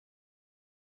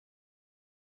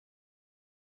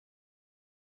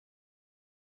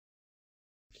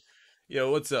Yo,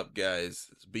 what's up, guys?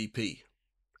 It's BP.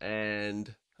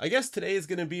 And I guess today is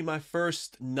going to be my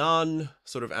first non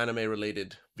sort of anime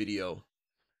related video.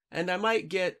 And I might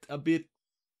get a bit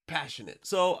passionate.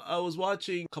 So I was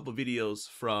watching a couple videos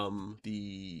from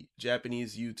the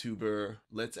Japanese YouTuber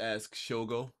Let's Ask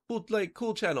Shogo.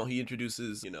 Cool channel. He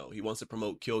introduces, he wants to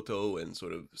promote Kyoto and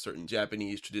sort of certain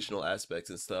Japanese traditional aspects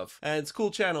and stuff. And it's a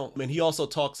cool channel. And he also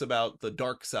talks about the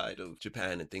dark side of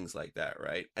Japan and things like that,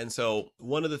 right? And so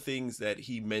one of the things that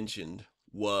he mentioned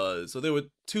was, so there were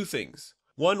two things.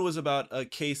 One was about a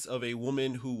case of a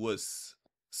woman who was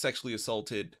sexually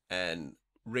assaulted and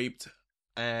raped,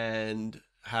 and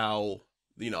how,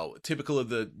 typical of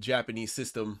the Japanese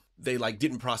system, they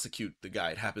didn't prosecute the guy.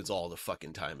 It happens all the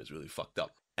fucking time. It's really fucked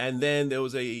up. And then there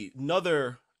was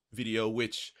another video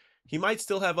which he might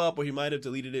still have up, or he might have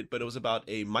deleted it, but it was about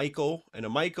a maiko. And a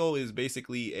maiko is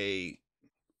basically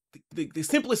the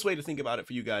simplest way to think about it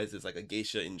for you guys is like a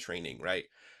geisha in training, right?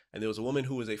 And there was a woman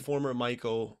who was a former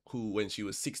maiko who, when she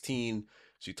was 16,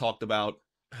 she talked about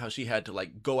how she had to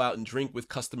go out and drink with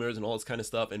customers and all this kind of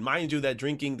stuff. And mind you, that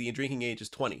the drinking age is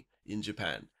 20 in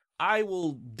Japan. I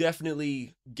will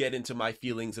definitely get into my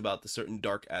feelings about the certain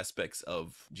dark aspects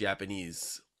of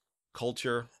Japanese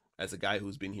culture as a guy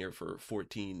who's been here for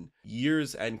 14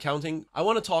 years and counting. I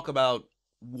want to talk about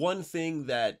one thing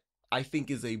that I think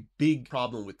is a big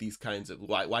problem with these kinds of,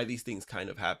 why these things kind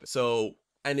of happen. So,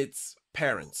 and it's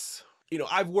parents.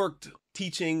 I've worked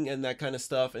teaching and that kind of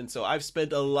stuff. And so I've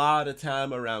spent a lot of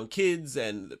time around kids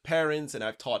and parents, and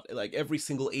I've taught every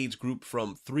single age group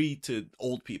from 3 to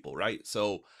old people, right?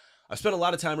 So I've spent a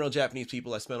lot of time around Japanese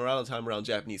people. I spent a lot of time around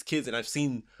Japanese kids, and I've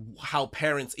seen how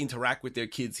parents interact with their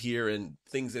kids here and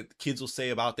things that kids will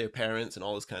say about their parents and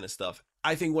all this kind of stuff.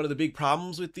 I think one of the big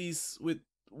problems with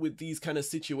these kind of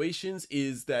situations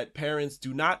is that parents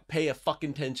do not pay a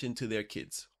fucking attention to their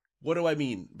kids. What do I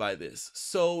mean by this?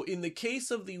 So in the case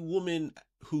of the woman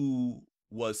who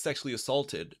was sexually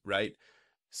assaulted, right?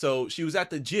 So she was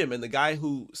at the gym, and the guy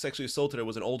who sexually assaulted her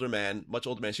was an older man, much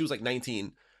older man. She was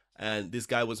 19, and this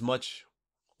guy was much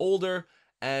older,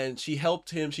 and she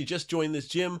helped him. She just joined this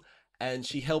gym, and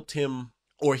she helped him,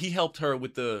 or he helped her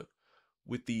with the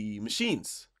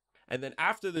machines. And then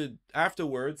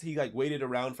afterwards, he waited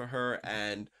around for her,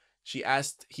 and he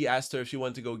asked her if she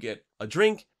wanted to go get a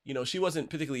drink. She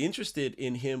wasn't particularly interested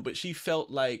in him, but she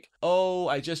felt like, oh,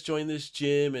 I just joined this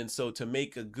gym, and so to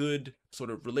make a good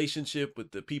sort of relationship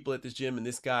with the people at this gym and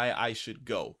this guy, I should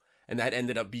go. And that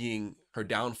ended up being her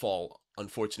downfall,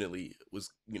 unfortunately, was,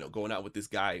 going out with this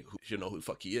guy who she don't know who the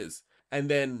fuck he is. And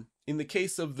then in the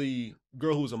case of the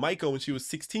girl who was a maiko when she was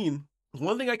 16,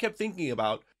 one thing I kept thinking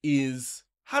about is,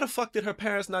 how the fuck did her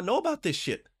parents not know about this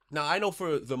shit? Now, I know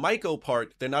for the maiko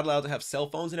part, they're not allowed to have cell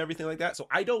phones and everything like that. So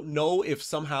I don't know if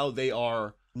somehow they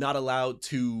are not allowed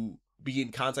to be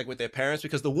in contact with their parents,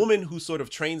 because the woman who sort of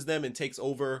trains them and takes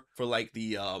over for who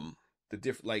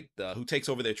takes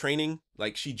over their training,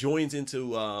 she joins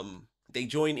into, they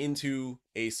join into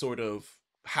a sort of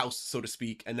house, so to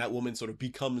speak, and that woman sort of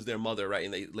becomes their mother, right?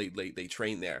 And they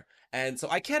train there. And so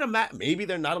I can't imagine, maybe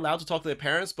they're not allowed to talk to their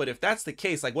parents, but if that's the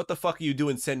case, what the fuck are you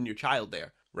doing sending your child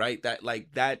there? Right?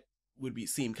 That would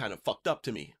seem kind of fucked up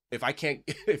to me. If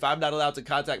I'm not allowed to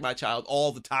contact my child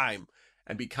all the time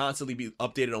and constantly be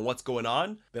updated on what's going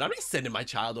on, then I'm not sending my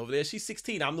child over there. She's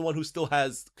 16. I'm the one who still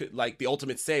has the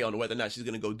ultimate say on whether or not she's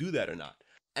going to go do that or not.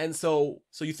 And so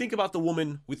you think about the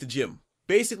woman with the gym.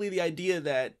 Basically, the idea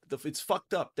that it's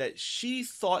fucked up that she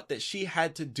thought that she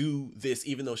had to do this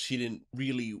even though she didn't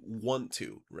really want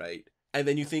to, right? And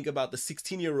then you think about the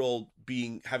 16-year-old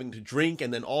having to drink,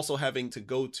 and then also having to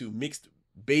go to mixed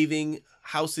bathing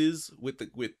houses with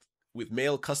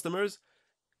male customers,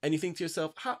 and you think to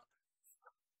yourself,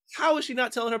 how is she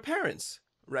not telling her parents,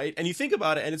 right? And you think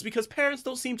about it, and it's because parents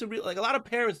don't seem to a lot of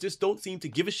parents just don't seem to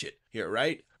give a shit here,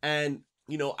 right? And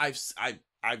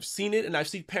I've seen it, and I've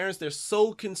seen parents, they're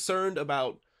so concerned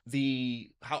about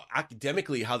how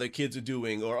academically how their kids are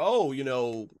doing, or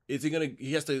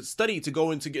he has to study to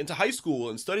get into high school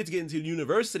and study to get into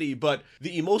university, but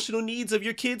the emotional needs of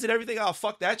your kids and everything, oh,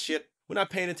 fuck that shit. We're not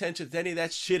paying attention to any of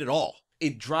that shit at all.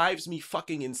 It drives me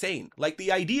fucking insane.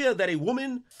 The idea that a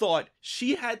woman thought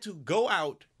she had to go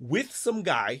out with some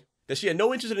guy that she had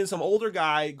no interest in, some older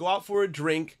guy, go out for a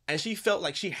drink, and she felt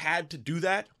like she had to do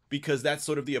that because that's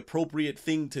sort of the appropriate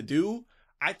thing to do,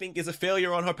 I think is a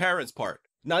failure on her parents' part.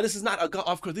 Now, this is not,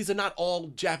 of course, these are not all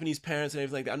Japanese parents and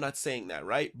everything like that. I'm not saying that,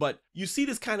 right? But you see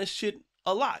this kind of shit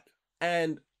a lot.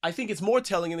 And I think it's more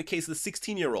telling in the case of the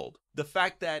 16-year-old. The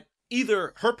fact that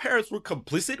either her parents were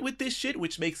complicit with this shit,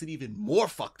 which makes it even more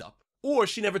fucked up, or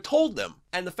she never told them.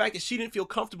 And the fact that she didn't feel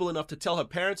comfortable enough to tell her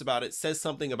parents about it says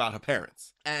something about her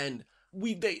parents. And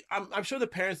I'm sure the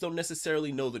parents don't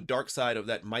necessarily know the dark side of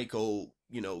that Maiko,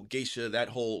 geisha, that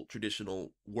whole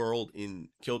traditional world in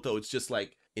Kyoto. It's just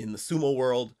like in the sumo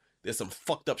world, there's some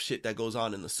fucked up shit that goes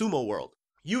on in the sumo world.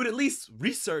 You would at least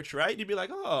research, right? You'd be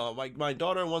like, oh, my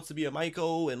daughter wants to be a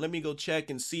Maiko, and let me go check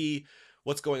and see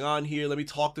what's going on here. Let me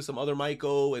talk to some other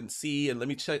Maiko and see, and let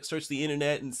me search the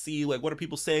internet and see, like, what are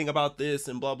people saying about this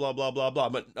and blah, blah, blah, blah, blah.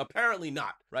 But apparently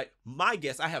not, right? My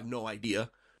guess, I have no idea,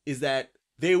 is that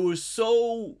they were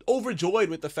so overjoyed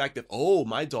with the fact that, oh,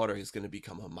 my daughter is going to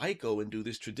become a Maiko and do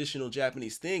this traditional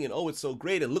Japanese thing, and oh, it's so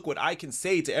great, and look what I can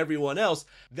say to everyone else,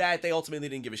 that they ultimately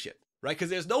didn't give a shit, right? Because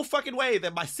there's no fucking way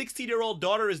that my 16-year-old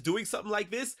daughter is doing something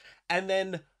like this, and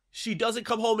then she doesn't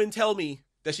come home and tell me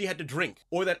that she had to drink,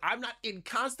 or that I'm not in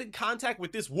constant contact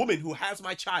with this woman who has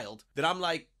my child, that I'm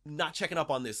like not checking up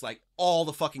on this like all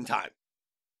the fucking time.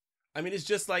 I mean, it's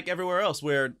just like everywhere else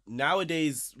where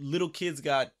nowadays little kids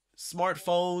got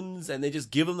smartphones and they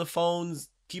just give them the phones,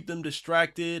 keep them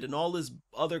distracted and all this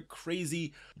other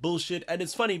crazy bullshit. And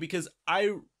it's funny because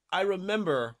I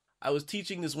remember I was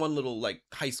teaching this one little like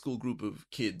high school group of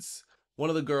kids. One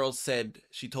of the girls said,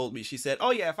 she said, oh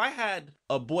yeah, if I had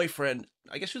a boyfriend,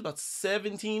 I guess she was about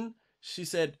 17. She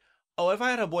said, oh, if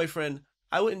I had a boyfriend,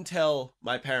 I wouldn't tell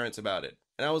my parents about it.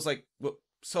 And I was like, well,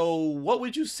 so what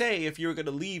would you say if you were going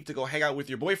to leave to go hang out with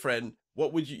your boyfriend?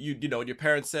 What would and your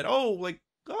parents said, oh, like,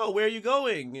 oh, where are you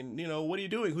going? And, what are you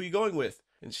doing? Who are you going with?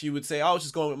 And she would say, oh, I was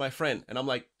just going with my friend. And I'm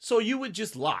like, so you would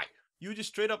just lie. You would just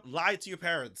straight up lie to your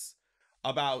parents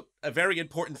about a very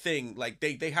important thing. Like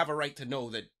they have a right to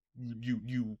know that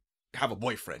you have a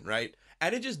boyfriend, right?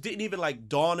 And it just didn't even like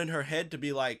dawn in her head to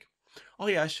be like, oh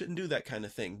yeah, I shouldn't do that kind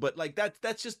of thing. But like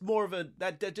that's just more of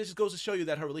that just goes to show you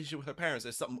that her relationship with her parents,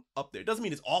 there's something up there. It doesn't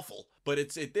mean it's awful, but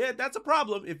that's a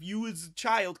problem if you as a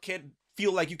child can't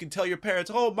feel like you can tell your parents,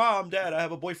 oh, mom, dad, I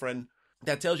have a boyfriend.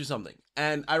 That tells you something.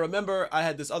 And I remember I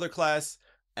had this other class,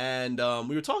 and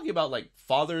we were talking about like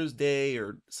Father's Day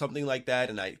or something like that.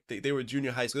 And they were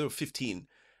junior high school, they were 15,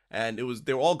 and it was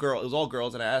all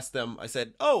girls. And I asked them, I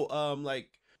said, oh, like,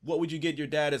 what would you get your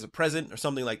dad as a present or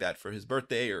something like that for his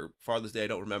birthday or Father's Day? I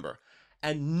don't remember.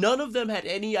 And none of them had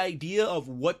any idea of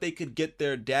what they could get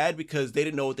their dad because they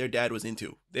didn't know what their dad was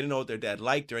into. They didn't know what their dad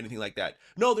liked or anything like that.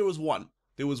 No, there was one.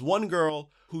 There was one girl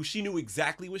who she knew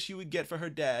exactly what she would get for her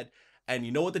dad. And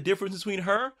you know what the difference between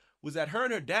her was? That her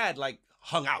and her dad like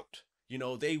hung out.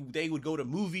 They would go to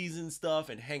movies and stuff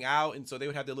and hang out. And so they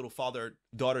would have their little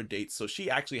father-daughter dates. So she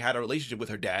actually had a relationship with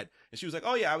her dad. And she was like,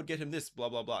 oh yeah, I would get him this, blah,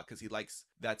 blah, blah, because he likes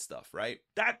that stuff, right?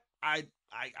 That, I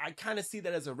kind of see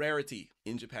that as a rarity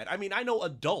in Japan. I mean, I know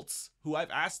adults who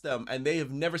I've asked them and they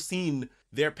have never seen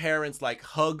their parents like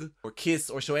hug or kiss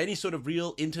or show any sort of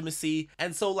real intimacy.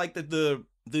 And so like the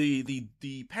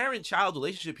parent-child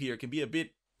relationship here can be a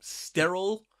bit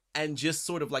sterile and just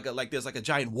sort of like there's like a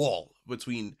giant wall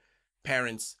between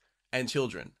parents and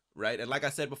children, right? And like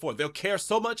I said before, they'll care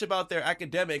so much about their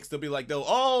academics, they'll be like,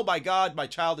 oh my God, my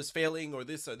child is failing or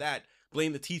this or that,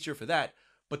 blame the teacher for that.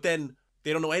 But then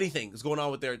they don't know anything that's going on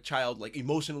with their child, like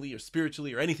emotionally or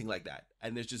spiritually or anything like that.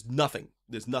 And there's just nothing.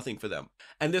 There's nothing for them.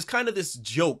 And there's kind of this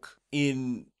joke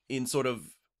in sort of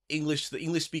the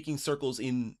English speaking circles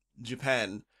in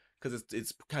Japan, because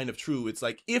it's kind of true. It's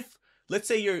like, if let's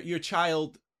say your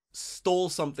child stole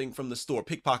something from the store,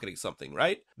 pickpocketing something,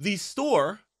 right? The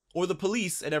store or the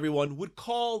police and everyone would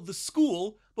call the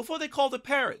school before they call the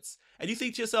parents. And you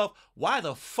think to yourself, why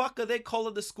the fuck are they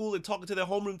calling the school and talking to their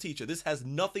homeroom teacher? This has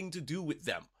nothing to do with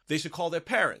them. They should call their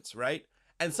parents, right?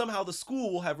 And somehow the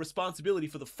school will have responsibility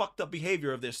for the fucked up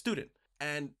behavior of their student.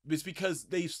 And it's because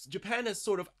Japan has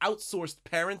sort of outsourced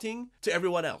parenting to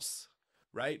everyone else,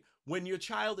 right? When your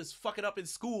child is fucking up in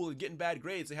school and getting bad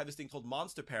grades, they have this thing called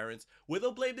monster parents, where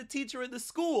they'll blame the teacher in the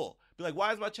school. Be like,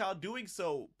 why is my child doing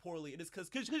so poorly? And it's because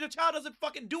your child doesn't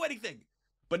fucking do anything.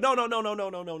 But no.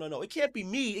 It can't be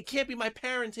me. It can't be my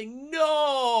parenting.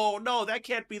 No, that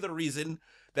can't be the reason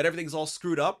that everything's all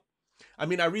screwed up. I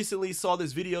mean, I recently saw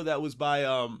this video that was by,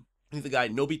 I think the guy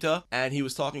Nobita, and he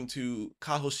was talking to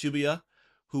Kaho Shibuya,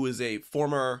 who is a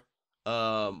former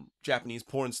Japanese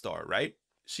porn star, right?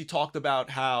 She talked about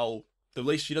how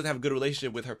she doesn't have a good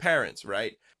relationship with her parents,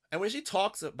 right? And when she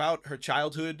talks about her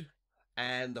childhood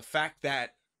and the fact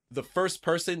that the first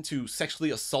person to sexually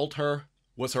assault her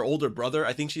was her older brother,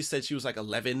 I think she said she was like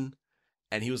 11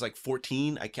 and he was like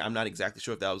 14. I'm not exactly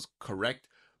sure if that was correct,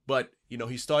 but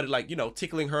he started like,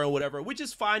 tickling her or whatever, which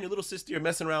is fine. Your little sister, you're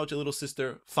messing around with your little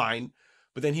sister, fine.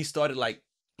 But then he started like,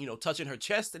 touching her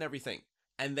chest and everything.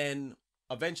 And then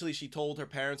eventually she told her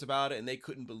parents about it and they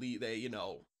couldn't believe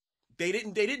They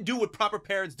didn't do what proper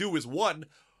parents do. Is one,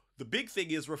 the big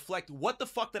thing is reflect what the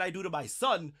fuck did I do to my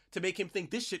son to make him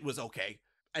think this shit was okay,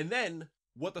 and then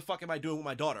what the fuck am I doing with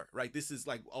my daughter, right? This is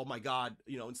like, oh my God,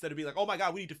 instead of being like, oh my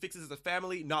God, we need to fix this as a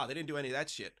family. Nah, they didn't do any of that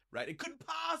shit, right? It couldn't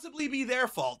possibly be their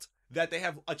fault that they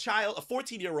have a child, a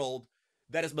 14-year-old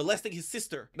that is molesting his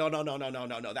sister. No.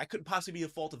 That couldn't possibly be a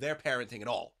fault of their parenting at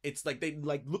all. It's like they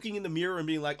like looking in the mirror and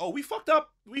being like, oh, we fucked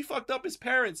up. We fucked up as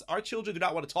parents. Our children do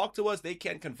not want to talk to us. They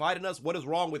can't confide in us. What is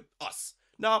wrong with us?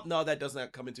 No, that does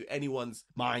not come into anyone's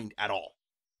mind at all.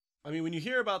 I mean, when you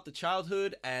hear about the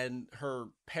childhood and her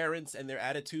parents and their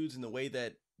attitudes and the way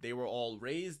that they were all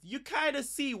raised, you kind of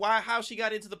see how she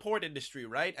got into the porn industry,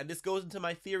 right? And this goes into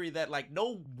my theory that like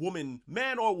no woman,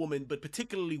 man or woman, but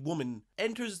particularly woman,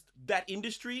 enters that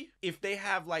industry if they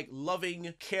have like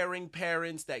loving, caring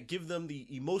parents that give them the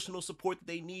emotional support that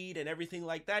they need and everything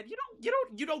like that.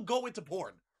 You don't go into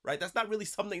porn. Right? That's not really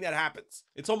something that happens.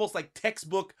 It's almost like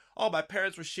textbook, oh, my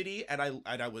parents were shitty and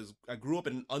I grew up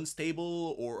in an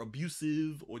unstable or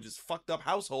abusive or just fucked up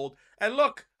household. And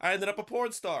look, I ended up a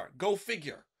porn star. Go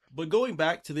figure. But going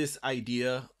back to this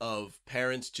idea of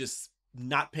parents just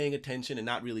not paying attention and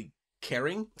not really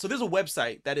caring. So there's a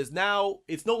website that is now,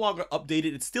 it's no longer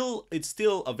updated. It's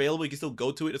still available. You can still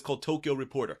go to it. It's called Tokyo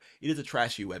Reporter. It is a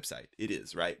trashy website. It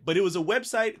is, right? But it was a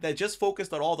website that just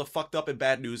focused on all the fucked up and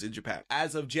bad news in Japan.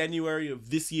 As of January of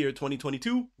this year,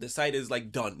 2022, the site is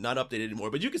like done, not updated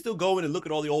anymore. But you can still go in and look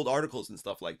at all the old articles and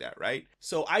stuff like that, right?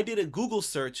 So I did a Google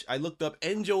search. I looked up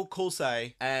Enjo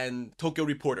Kosai and Tokyo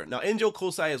Reporter. Now, Enjo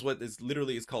Kosai is what is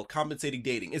literally is called compensating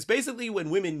dating. It's basically when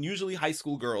women, usually high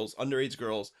school girls, underage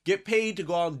girls, get paid to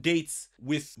go on dates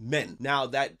with men. Now,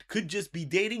 that could just be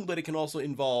dating, but it can also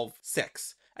involve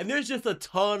sex. And there's just a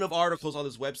ton of articles on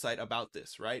this website about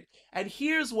this, right? And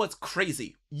here's what's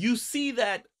crazy. You see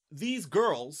that these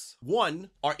girls,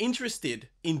 one, are interested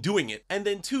in doing it. And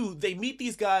then two, they meet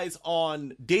these guys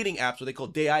on dating apps, what they call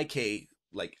DIK,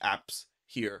 like apps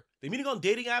here. They meet on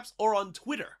dating apps or on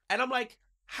Twitter. And I'm like,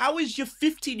 how is your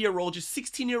 15-year-old, your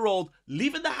 16-year-old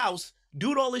leaving the house,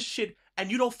 doing all this shit, and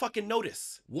you don't fucking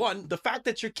notice? One, the fact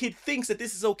that your kid thinks that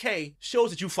this is okay shows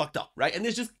that you fucked up, right? And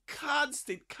there's just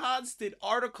constant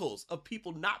articles of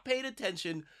people not paying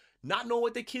attention, not knowing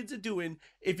what their kids are doing.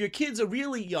 If your kids are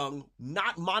really young,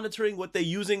 not monitoring what they're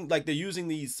using, like they're using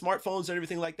these smartphones and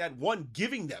everything like that. One,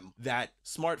 giving them that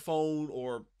smartphone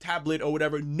or tablet or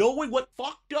whatever, knowing what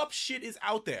fucked up shit is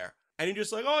out there. And you're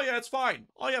just like, oh yeah, it's fine.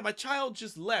 Oh yeah, my child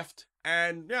just left.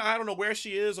 And yeah, I don't know where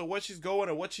she is or what she's going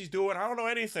or what she's doing. I don't know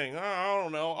anything. I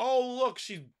don't know. Oh, look,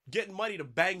 she's getting money to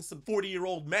bang some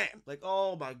 40-year-old man. Like,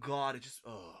 oh my God, it just,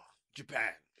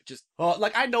 Japan. It just,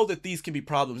 like, I know that these can be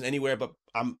problems anywhere, but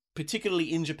I'm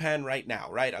particularly in Japan right now,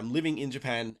 right? I'm living in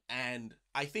Japan, and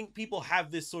I think people have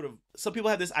this some people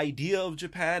have this idea of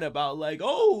Japan about like,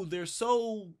 oh, they're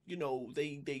so,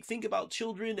 they think about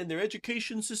children and their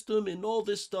education system and all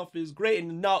this stuff is great.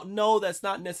 And no, that's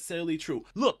not necessarily true.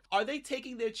 Look, are they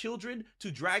taking their children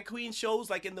to drag queen shows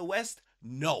like in the West?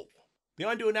 No. They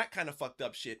aren't doing that kind of fucked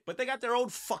up shit, but they got their own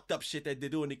fucked up shit that they're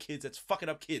doing to kids that's fucking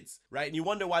up kids, right? And you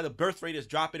wonder why the birth rate is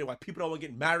dropping and why people don't want to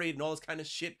get married and all this kind of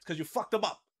shit. It's because you fucked them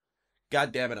up.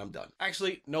 God damn it, I'm done.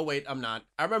 Actually, no, wait, I'm not.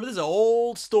 I remember this is an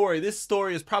old story. This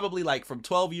story is probably like from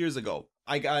 12 years ago.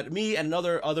 Me and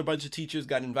another bunch of teachers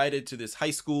got invited to this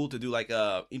high school to do like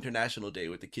a international day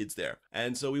with the kids there.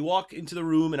 And so we walk into the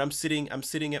room and I'm sitting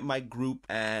at my group,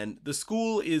 and the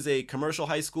school is a commercial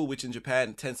high school, which in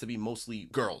Japan tends to be mostly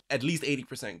girls, at least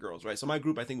 80% girls, right? So my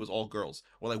group, I think, was all girls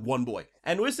or like one boy.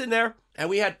 And we're sitting there and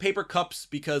we had paper cups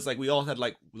because like we all had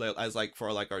for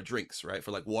our drinks, right?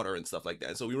 For like water and stuff like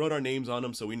that. So we wrote our names on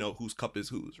them so we know whose cup is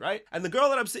whose, right? And the girl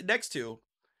that I'm sitting next to,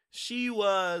 she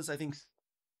was, I think,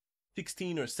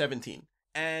 16 or 17,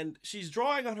 and she's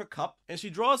drawing on her cup, and she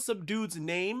draws some dude's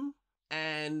name,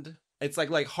 and it's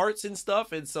like hearts and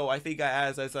stuff. And so I think I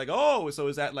asked, I was like, oh, so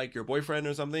is that like your boyfriend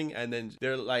or something? And then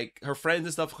they're like, her friends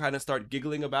and stuff kind of start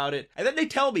giggling about it, and then they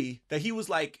tell me that he was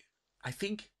like, I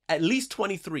think at least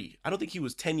 23. I don't think he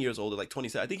was 10 years older, like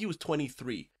 27. I think he was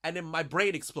 23. And then my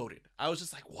brain exploded. I was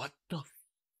just like, what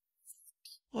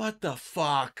the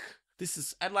fuck? This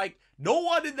is, and like, no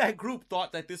one in that group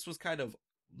thought that this was kind of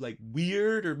like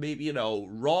weird or maybe,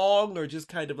 wrong, or just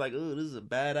kind of like, oh, this is a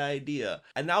bad idea.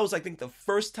 And that was, I think, the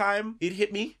first time it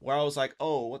hit me where I was like,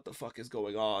 oh, what the fuck is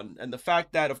going on? And the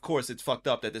fact that, of course, it's fucked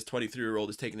up that this 23-year-old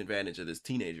is taking advantage of this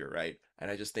teenager, right? And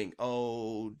I just think,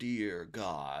 oh, dear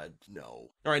God, no.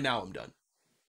 All right, now I'm done.